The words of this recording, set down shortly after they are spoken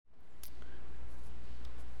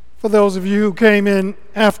For those of you who came in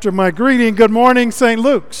after my greeting, good morning, St.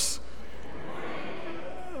 Luke's.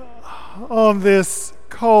 On this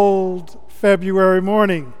cold February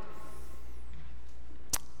morning.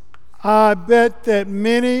 I bet that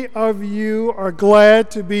many of you are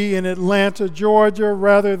glad to be in Atlanta, Georgia,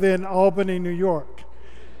 rather than Albany, New York,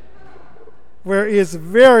 where it's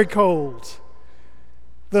very cold.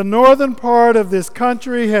 The northern part of this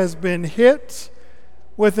country has been hit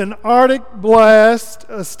with an Arctic blast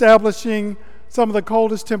establishing some of the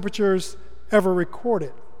coldest temperatures ever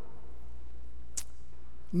recorded.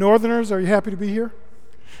 Northerners, are you happy to be here?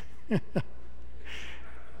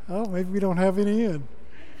 Oh, maybe we don't have any in.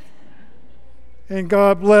 And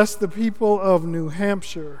God bless the people of New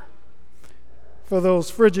Hampshire for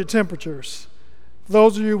those frigid temperatures.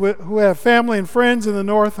 Those of you who have family and friends in the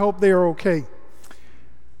north, hope they are okay.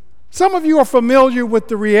 Some of you are familiar with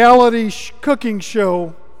the reality cooking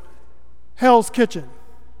show, Hell's Kitchen.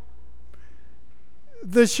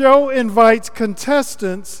 The show invites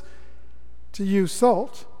contestants to use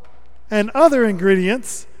salt and other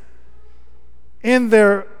ingredients in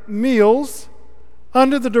their meals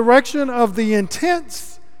under the direction of the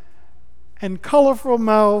intense and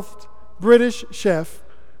colorful-mouthed British chef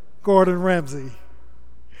Gordon Ramsay.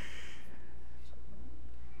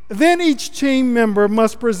 Then each team member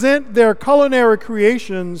must present their culinary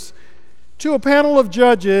creations to a panel of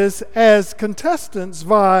judges as contestants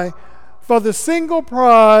vie for the single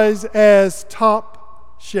prize as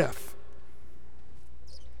top chef.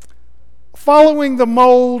 Following the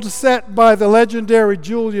mold set by the legendary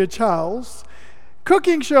Julia Childs,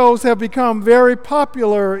 cooking shows have become very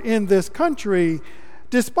popular in this country,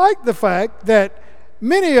 despite the fact that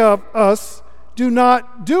many of us do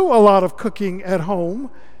not do a lot of cooking at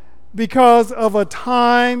home because of a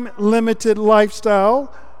time-limited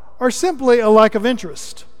lifestyle or simply a lack of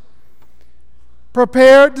interest.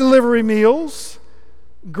 Prepared delivery meals,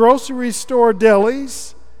 grocery store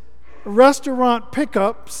delis, restaurant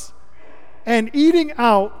pickups, and eating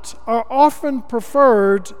out are often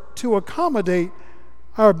preferred to accommodate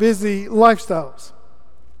our busy lifestyles.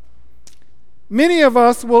 Many of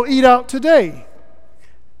us will eat out today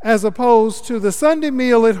as opposed to the Sunday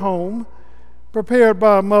meal at home prepared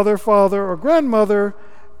by a mother, father, or grandmother,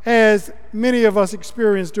 as many of us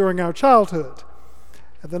experienced during our childhood.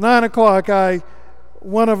 At the 9 o'clock,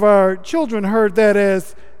 one of our children heard that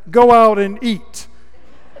as go out and eat.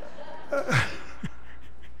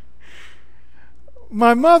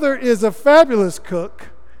 My mother is a fabulous cook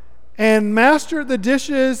and mastered the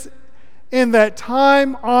dishes in that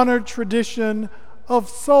time-honored tradition of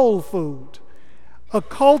soul food, a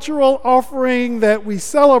cultural offering that we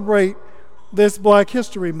celebrate this Black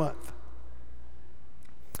History Month.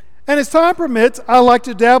 And as time permits, I like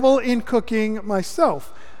to dabble in cooking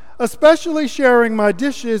myself, especially sharing my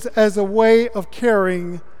dishes as a way of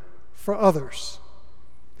caring for others.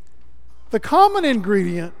 The common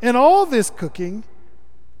ingredient in all this cooking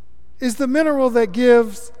is the mineral that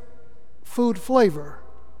gives food flavor,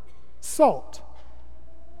 salt.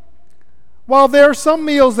 While there are some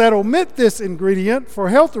meals that omit this ingredient for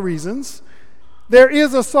health reasons, there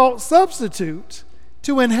is a salt substitute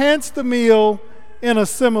to enhance the meal in a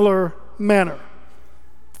similar manner.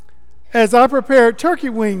 As I prepared turkey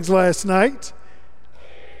wings last night,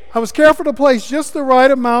 I was careful to place just the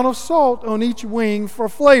right amount of salt on each wing for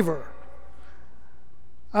flavor.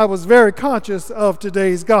 I was very conscious of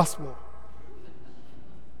today's gospel.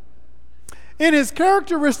 In his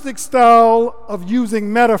characteristic style of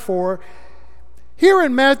using metaphor, here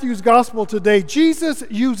in Matthew's gospel today, Jesus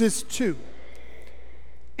uses two.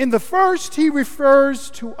 In the first, he refers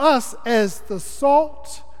to us as the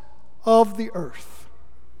salt of the earth.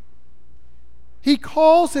 He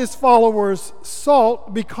calls his followers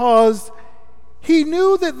salt because he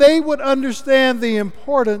knew that they would understand the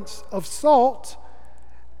importance of salt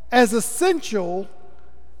as essential,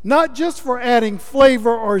 not just for adding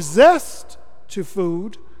flavor or zest to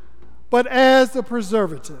food, but as a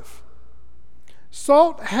preservative.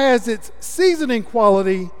 Salt has its seasoning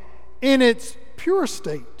quality in its pure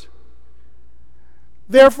state.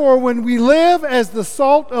 Therefore, when we live as the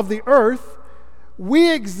salt of the earth,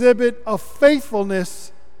 we exhibit a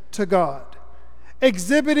faithfulness to God,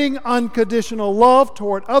 exhibiting unconditional love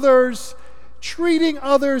toward others, treating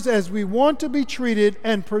others as we want to be treated,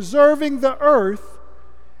 and preserving the earth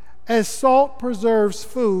as salt preserves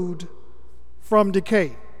food from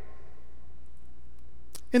decay.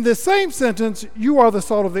 In the same sentence, you are the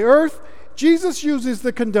salt of the earth, Jesus uses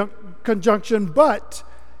the conjunction but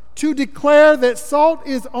to declare that salt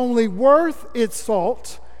is only worth its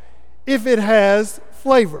salt if it has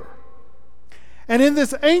flavor. And in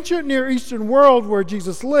this ancient Near Eastern world where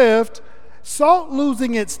Jesus lived, salt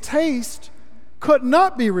losing its taste could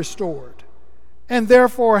not be restored and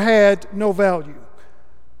therefore had no value.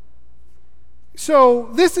 So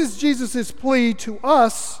this is Jesus' plea to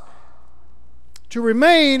us to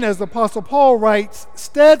remain, as the Apostle Paul writes,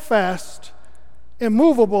 steadfast,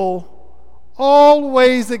 immovable,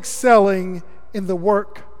 always excelling in the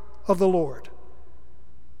work of the Lord.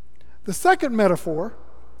 The second metaphor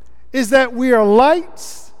is that we are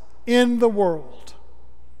lights in the world.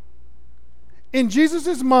 In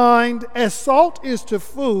Jesus' mind, as salt is to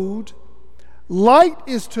food, light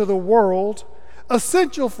is to the world,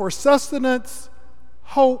 essential for sustenance,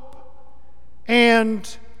 hope,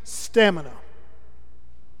 and stamina.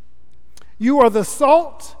 You are the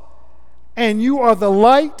salt and you are the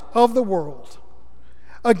light of the world.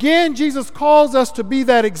 Again, Jesus calls us to be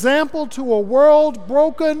that example to a world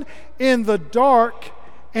broken in the dark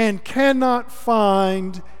and cannot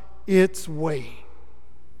find its way.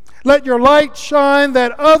 Let your light shine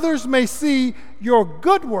that others may see your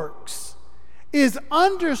good works, is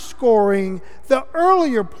underscoring the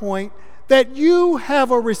earlier point that you have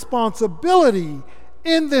a responsibility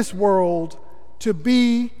in this world to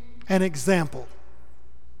be an example.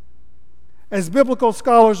 As biblical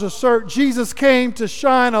scholars assert, Jesus came to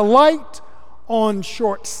shine a light on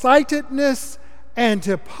short-sightedness and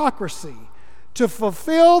hypocrisy, to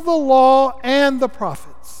fulfill the law and the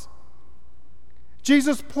prophets.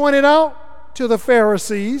 Jesus pointed out to the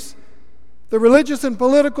Pharisees, the religious and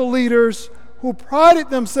political leaders who prided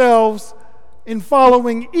themselves in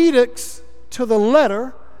following edicts to the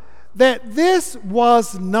letter, that this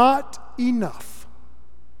was not enough.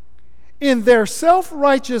 In their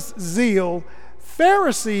self-righteous zeal,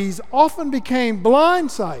 Pharisees often became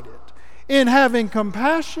blindsided in having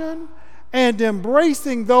compassion and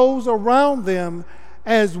embracing those around them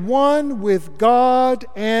as one with God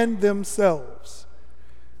and themselves.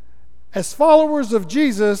 As followers of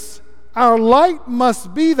Jesus, our light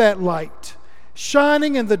must be that light,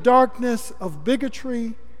 shining in the darkness of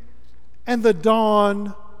bigotry and the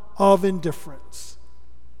dawn of indifference.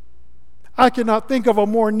 I cannot think of a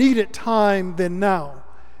more needed time than now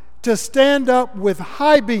to stand up with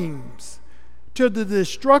high beams to the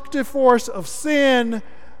destructive force of sin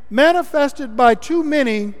manifested by too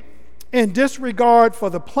many in disregard for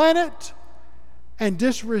the planet and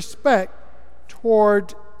disrespect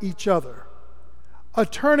toward each other. A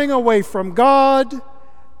turning away from God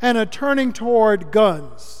and a turning toward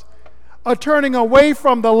guns. A turning away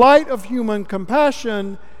from the light of human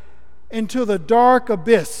compassion into the dark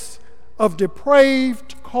abyss of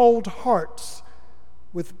depraved, cold hearts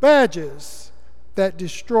with badges that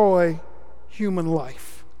destroy human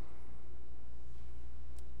life.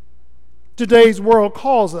 Today's world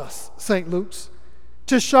calls us, St. Luke's,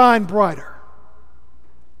 to shine brighter.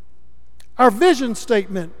 Our vision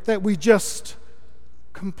statement that we just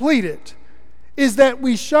completed is that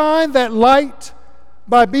we shine that light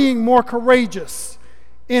by being more courageous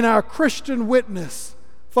in our Christian witness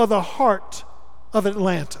for the heart of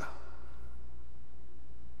Atlanta.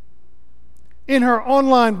 In her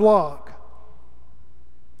online blog,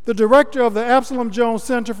 the director of the Absalom Jones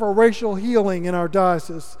Center for Racial Healing in our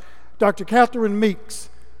diocese, Dr. Catherine Meeks,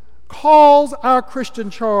 calls our Christian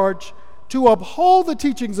charge to uphold the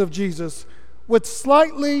teachings of Jesus with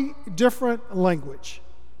slightly different language.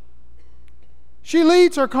 She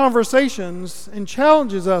leads her conversations and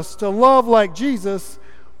challenges us to love like Jesus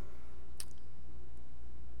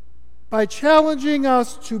by challenging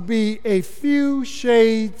us to be a few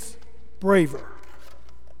shades braver.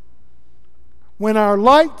 When our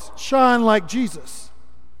lights shine like Jesus,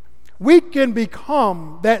 we can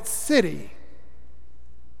become that city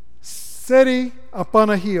up on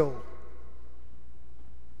a hill.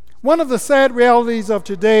 One of the sad realities of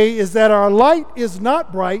today is that our light is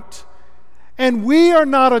not bright, and we are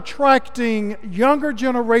not attracting younger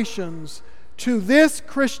generations to this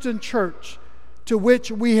Christian church to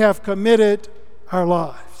which we have committed our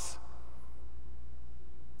lives.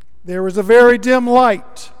 There is a very dim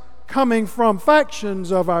light coming from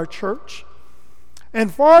factions of our church,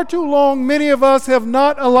 and far too long many of us have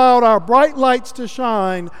not allowed our bright lights to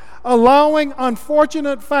shine, allowing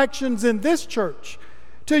unfortunate factions in this church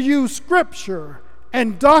to use Scripture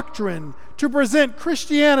and doctrine to present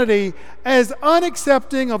Christianity as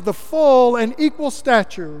unaccepting of the full and equal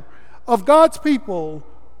stature of God's people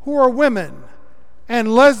who are women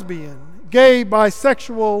and lesbian, gay,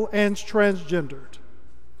 bisexual, and transgendered.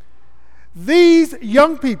 These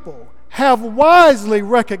young people have wisely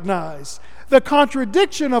recognized the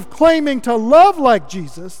contradiction of claiming to love like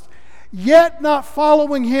Jesus, yet not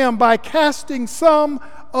following him by casting some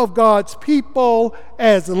of God's people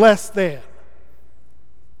as less than.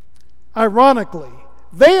 Ironically,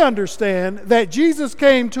 they understand that Jesus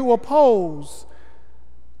came to oppose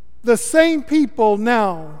the same people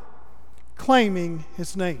now claiming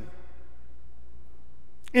his name.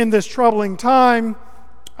 In this troubling time,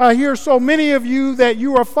 I hear so many of you that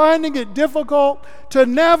you are finding it difficult to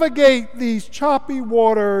navigate these choppy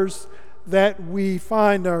waters that we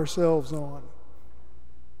find ourselves on.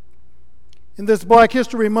 In this Black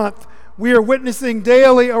History Month, we are witnessing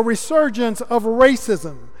daily a resurgence of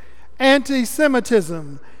racism,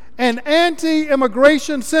 anti-Semitism, and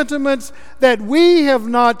anti-immigration sentiments that we have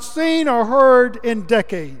not seen or heard in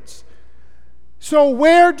decades. So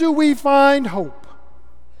where do we find hope?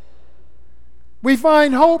 We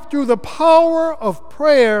find hope through the power of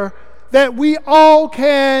prayer that we all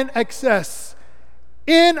can access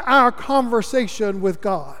in our conversation with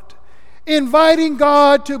God, inviting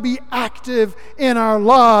God to be active in our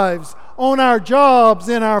lives, on our jobs,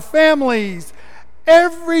 in our families,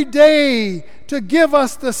 every day, to give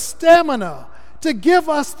us the stamina, to give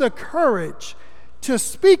us the courage to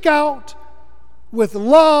speak out with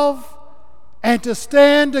love and to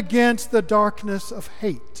stand against the darkness of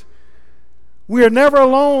hate. We are never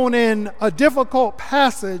alone in a difficult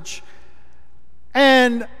passage,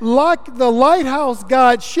 and like the lighthouse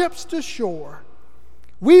guides ships to shore,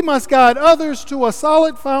 we must guide others to a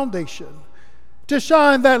solid foundation, to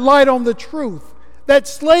shine that light on the truth that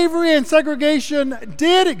slavery and segregation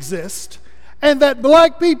did exist, and that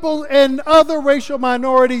black people and other racial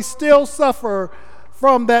minorities still suffer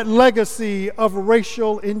from that legacy of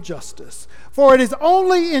racial injustice. For it is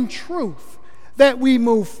only in truth that we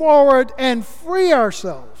move forward and free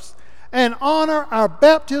ourselves and honor our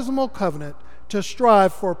baptismal covenant to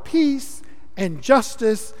strive for peace and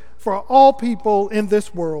justice for all people in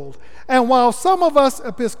this world. And while some of us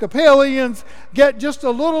Episcopalians get just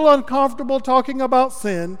a little uncomfortable talking about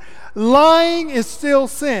sin, lying is still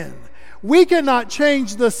sin. We cannot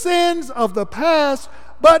change the sins of the past,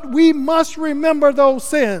 but we must remember those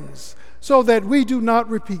sins so that we do not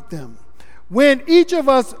repeat them. When each of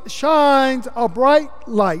us shines a bright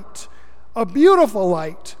light, a beautiful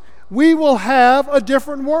light, we will have a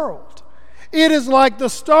different world. It is like the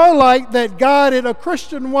starlight that guided a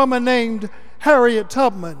Christian woman named Harriet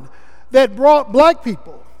Tubman that brought black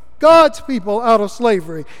people, God's people, out of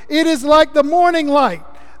slavery. It is like the morning light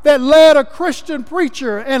that led a Christian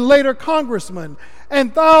preacher and later congressman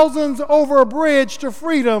and thousands over a bridge to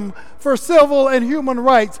freedom for civil and human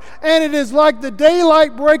rights. And it is like the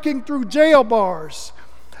daylight breaking through jail bars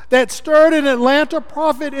that stirred an Atlanta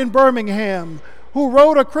prophet in Birmingham who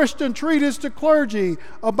wrote a Christian treatise to clergy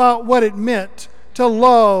about what it meant to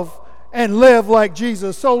love and live like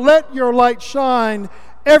Jesus. So let your light shine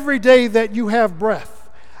every day that you have breath.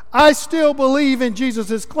 I still believe in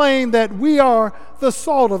Jesus' claim that we are the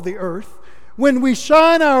salt of the earth when we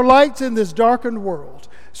shine our lights in this darkened world.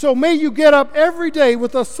 So may you get up every day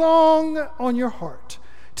with a song on your heart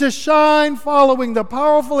to shine, following the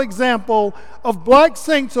powerful example of black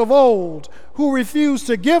saints of old who refused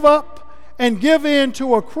to give up and give in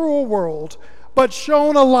to a cruel world, but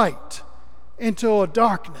shone a light into a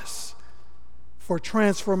darkness for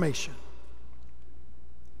transformation.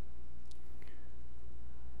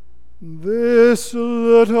 This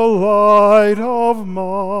little light of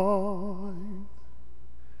mine,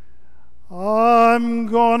 I'm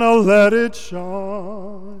gonna let it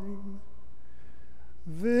shine.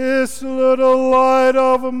 This little light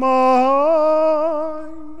of mine,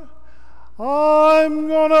 I'm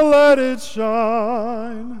gonna let it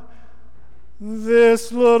shine.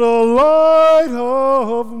 This little light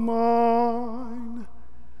of mine,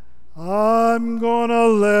 I'm gonna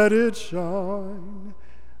let it shine.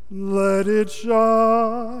 Let it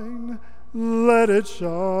shine, let it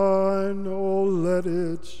shine, oh, let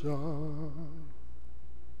it shine.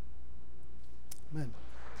 Amen.